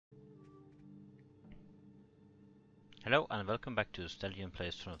Hello and welcome back to Stelgim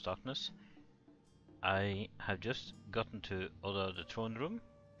Plays Throne of Darkness. I have just gotten to Oda the throne room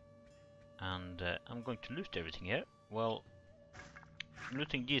and I'm going to loot everything here. Well,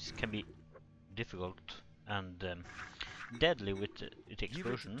 looting these can be difficult and deadly with the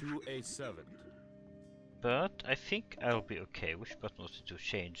explosion. Give it to a servant. But I think I'll be okay. Which button was it to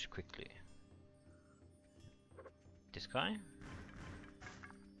change quickly? This guy.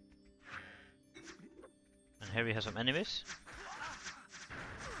 And here we have some enemies.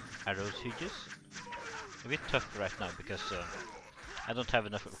 Arrows hughes. A bit tough right now because I don't have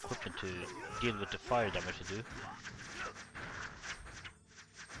enough equipment to deal with the fire damage I do.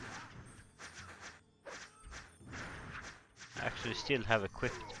 I actually still have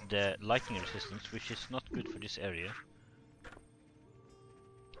equipped the lightning resistance, which is not good for this area.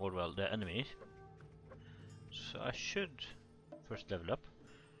 Or well, the enemy. So I should first level up.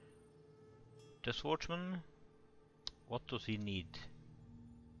 The swordsman, what does he need?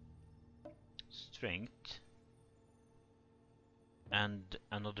 Strength and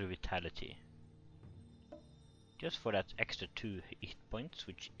another vitality. Just for that extra 2 hit points,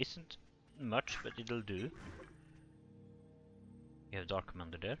 which isn't much, but it'll do. We have Dark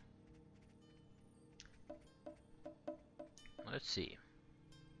Commander there. Let's see.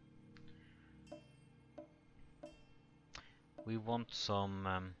 We want some.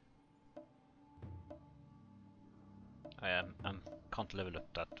 I can't level up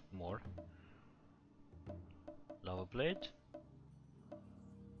that more. Lava Blade.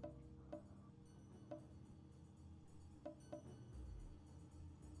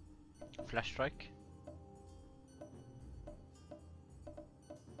 Flash Strike.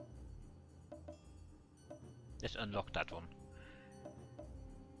 Let's unlock that one.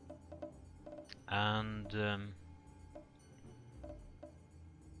 And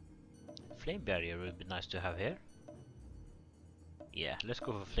Flame Barrier would be nice to have here. Yeah, let's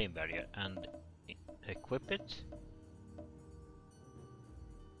go for Flame Barrier and equip it.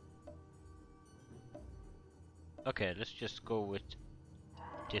 Okay, let's just go with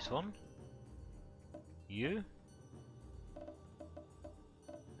this one. You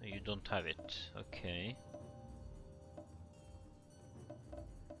don't have it. Okay.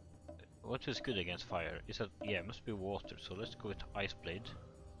 What is good against fire? Is that, yeah, it must be water, so let's go with Ice Blade.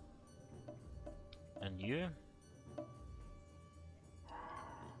 And you.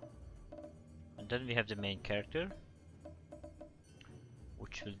 And then we have the main character,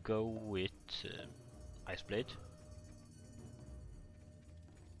 which will go with Ice Blade.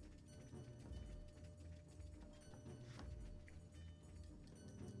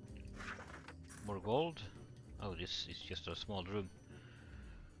 More gold. Oh, this is just a small room.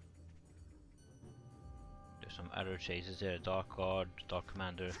 There's some arrow chases there. Dark Guard, Dark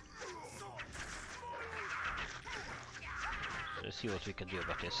Commander. So let's see what we can do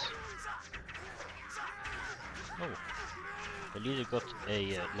about this. Oh, the leader got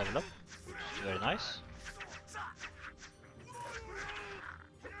a level up, which is very nice.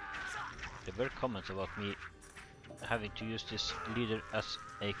 There were comments about me having to use this leader as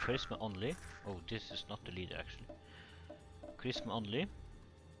a charisma only. Oh, this is not the leader actually. Charisma only,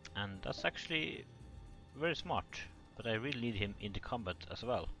 and that's actually very smart, but I really need him in the combat as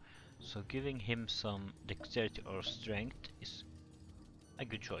well. So giving him some dexterity or strength is a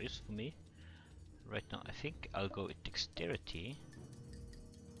good choice for me. Right now I think I'll go with dexterity.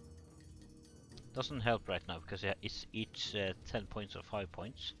 Doesn't help right now because it's each 10 points or 5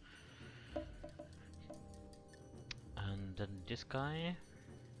 points. And then this guy.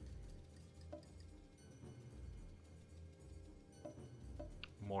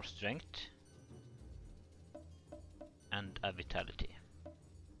 More strength. And a vitality.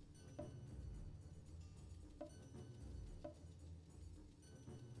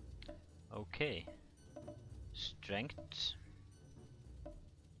 Okay. Strength.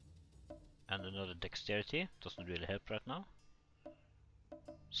 And another dexterity. Doesn't really help right now.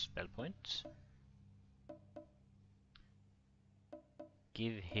 Spell points.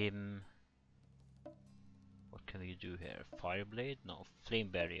 Give him. What can we do here? Fire Blade? No, Flame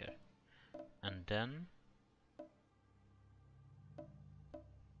Barrier. And then.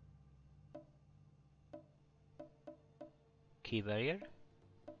 Key Barrier.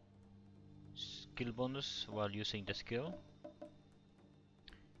 Skill bonus while using the skill.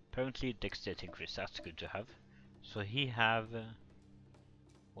 Apparently dexterity increase, that's good to have. So he have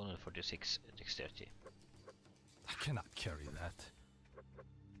 146 dexterity. I cannot carry that.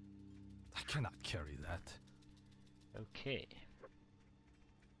 I cannot carry that. Okay.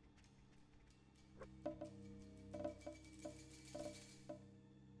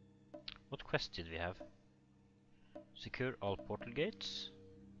 What quest did we have? Secure all portal gates.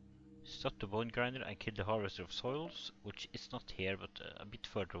 Stop the bone grinder and kill the harvester of soils, which is not here but a bit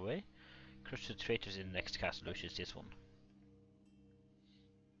further away. Crush the traitors in the next castle, which is this one.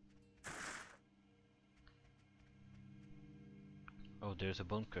 Oh, there's a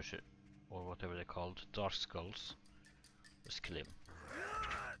bone crusher, or whatever they're called, dark skulls. Let's kill him.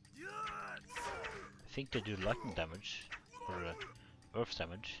 I think they do lightning damage, or earth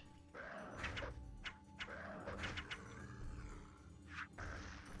damage.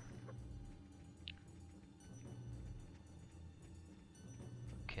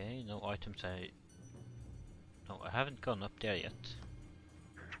 Okay, no items. No, I haven't gone up there yet.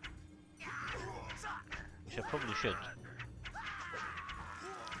 Which I probably should.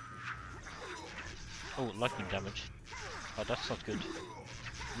 Oh, lightning damage. Oh, that's not good.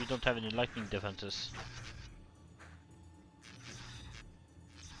 We don't have any lightning defenses.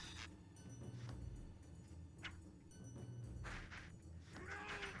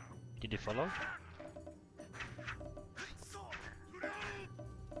 Did he follow?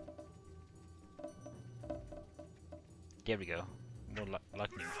 There we go. More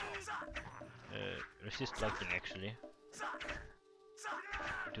lightning. Resist lightning actually.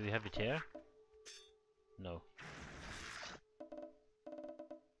 Do we have it here? No.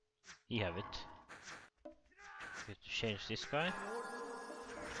 We have it. We have to change this guy.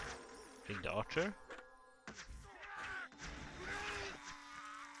 Bring the archer.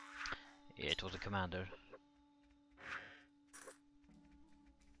 Yeah, it was a commander.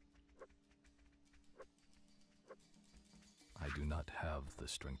 I do not have the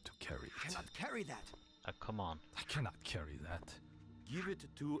strength to carry it. Cannot carry that. Come on. I cannot carry that. Give it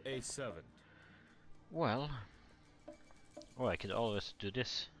to a servant. Well. Oh, I could always do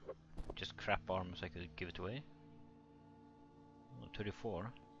this. Just crap arms, I could give it away.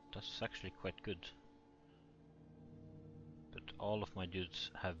 34. That's actually quite good. But all of my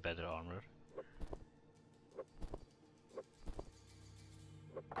dudes have better armor.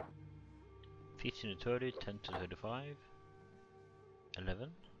 $15 to $30, $10 to $35, $11.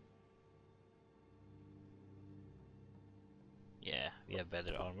 Yeah, we have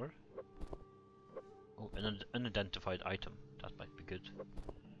better armor. Oh, an unidentified item. That might be good.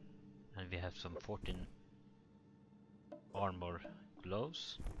 And we have some 14 armor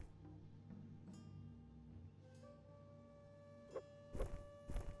gloves.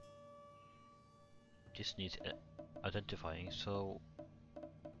 This needs identifying, so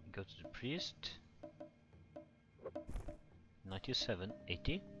go to the priest. 97,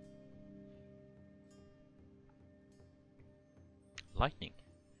 80. Lightning.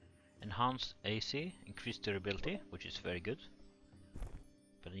 Enhanced AC, increased durability, which is very good.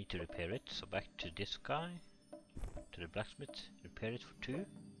 But I need to repair it, so back to this guy. To the blacksmith, repair it for 2.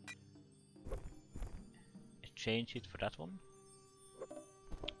 Exchange it for that one.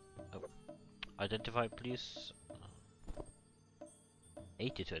 Oh. Identify please.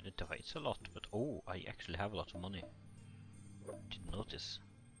 80 to identify, it's a lot, but oh, I actually have a lot of money. Didn't notice.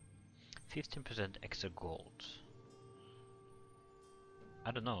 15% extra gold. I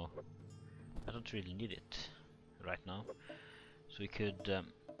don't know. I don't really need it right now. So we could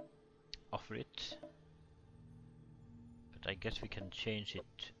offer it. But I guess we can change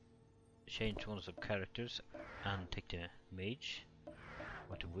it. Change one of the characters and take the mage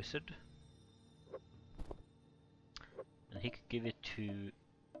or the wizard. And he could give it to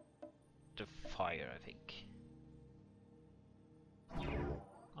the fire, I think.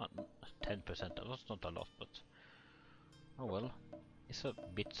 10%, that's not a lot, but oh well. It's a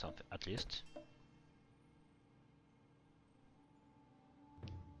bit something at least.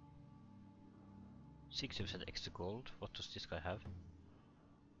 $60% extra gold. What does this guy have?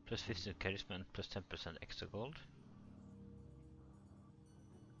 Plus 15 charisma and plus 10% extra gold.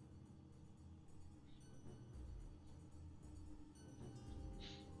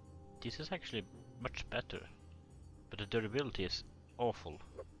 This is actually much better, but the durability is awful.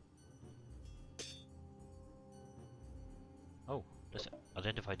 Oh, let's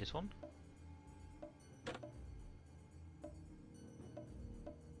identify this one.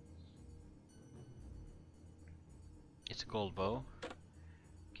 It's a gold bow,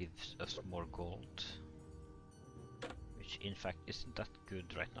 gives us more gold, which in fact isn't that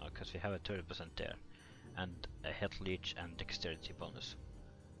good right now because we have a 30% there, and a health leech and dexterity bonus,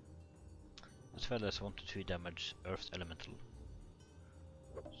 as well as 1 to 3 damage earth elemental.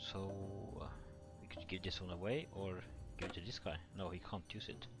 So we could give this one away or give it to this guy. No, he can't use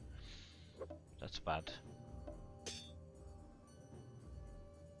it. That's bad.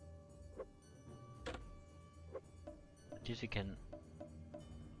 At least we can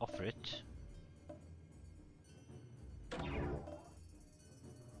offer it.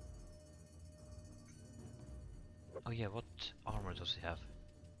 yeah, what armor does he have?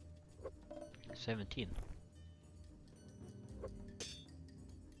 17.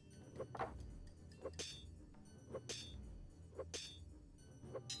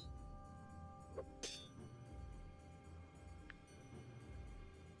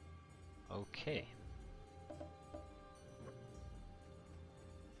 Okay.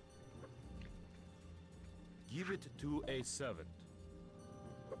 Give it to a servant.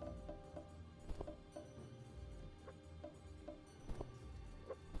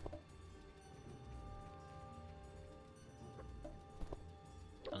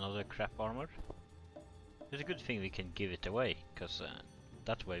 Another crap armor. It's a good thing we can give it away, because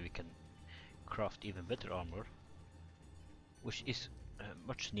that way we can craft even better armor, which is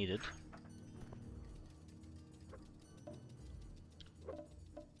much needed.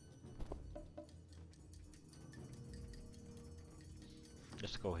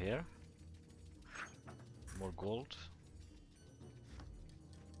 Let's go here. More gold.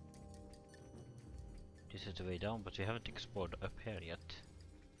 This is the way down, but we haven't explored up here yet.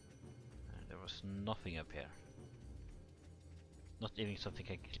 There was nothing up here. Not even something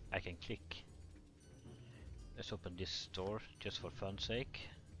I can click. Let's open this door just for fun's sake.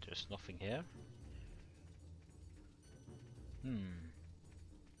 There's nothing here.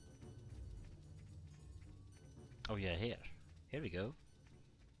 Oh yeah, here. Here we go.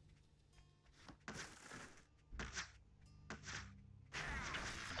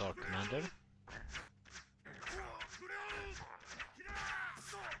 Dark Commander.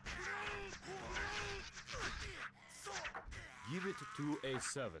 Give it to a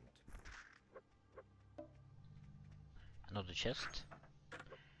servant. Another chest.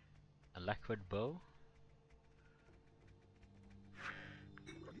 A lacquered bow.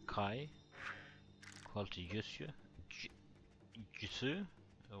 Kai. Quality Jutsu.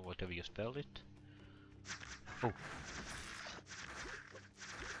 Or whatever you spell it. Oh.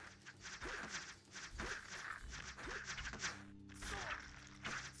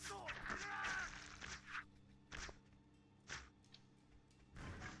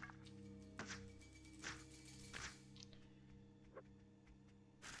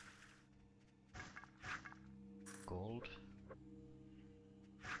 Gold.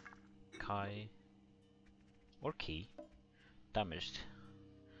 Kai. Or key. Damaged.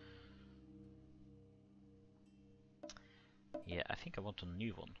 Yeah, I think I want a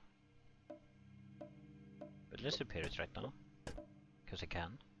new one. But let's repair it right now. Because I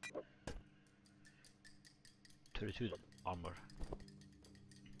can. 32 armor.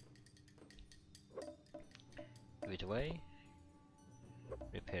 Give it away.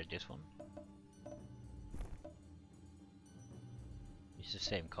 Repair this one. It's the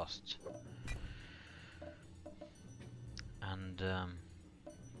same cost. And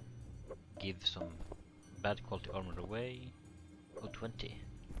give some bad quality armor away. Oh, 20.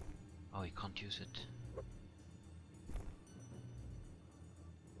 Oh, you can't use it.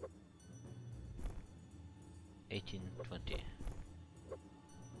 $18, $20,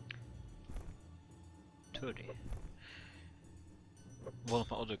 $30. One of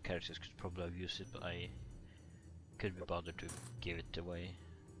my other characters could probably have used it, but I couldn't be bothered to give it away.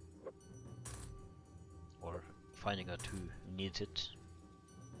 Or finding out who needs it.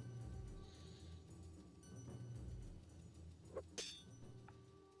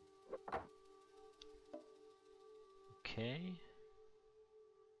 Okay.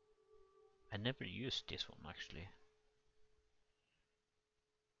 I never used this one actually.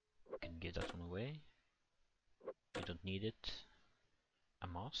 Can give that one away. You don't need it. A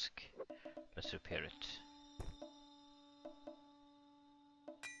mask. Let's repair it.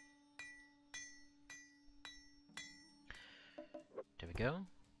 There we go.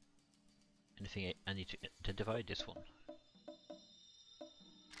 Anything I need to identify? This one.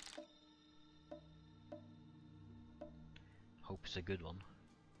 Hope it's a good one.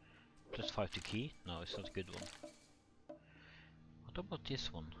 +5 to key? No, it's not a good one. What about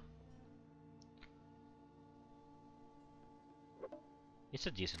this one? It's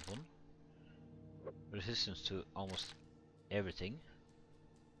a decent one. Resistance to almost everything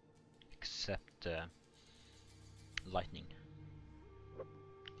except lightning.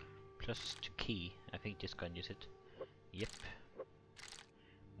 Plus to key. I think this guy needs it. Yep.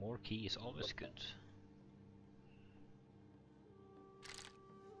 More key is always good.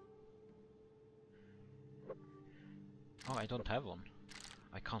 Oh, I don't have one.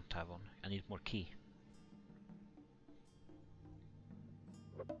 I can't have one. I need more key.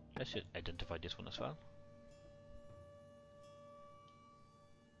 I should identify this one as well.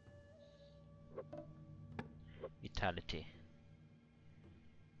 Vitality.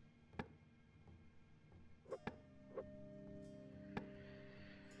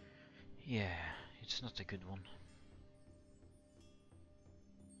 Yeah, it's not a good one.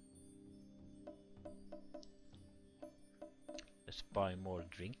 Let's buy more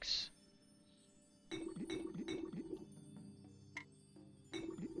drinks. How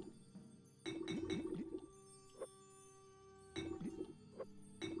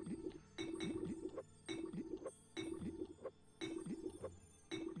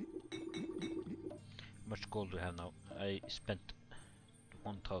much gold do we have now? I spent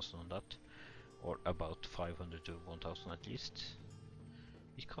 1000 on that, or about 500 to 1000 at least.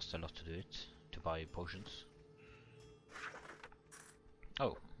 It costs a lot to do it, to buy potions.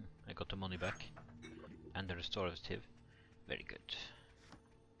 Oh, I got the money back. And the restorative. Very good.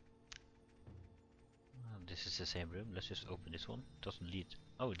 This is the same room. Let's just open this one. Doesn't lead.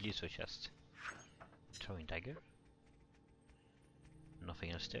 Oh, it leads to a chest. Throwing dagger.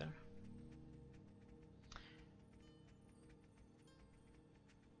 Nothing else there.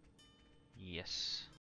 Yes.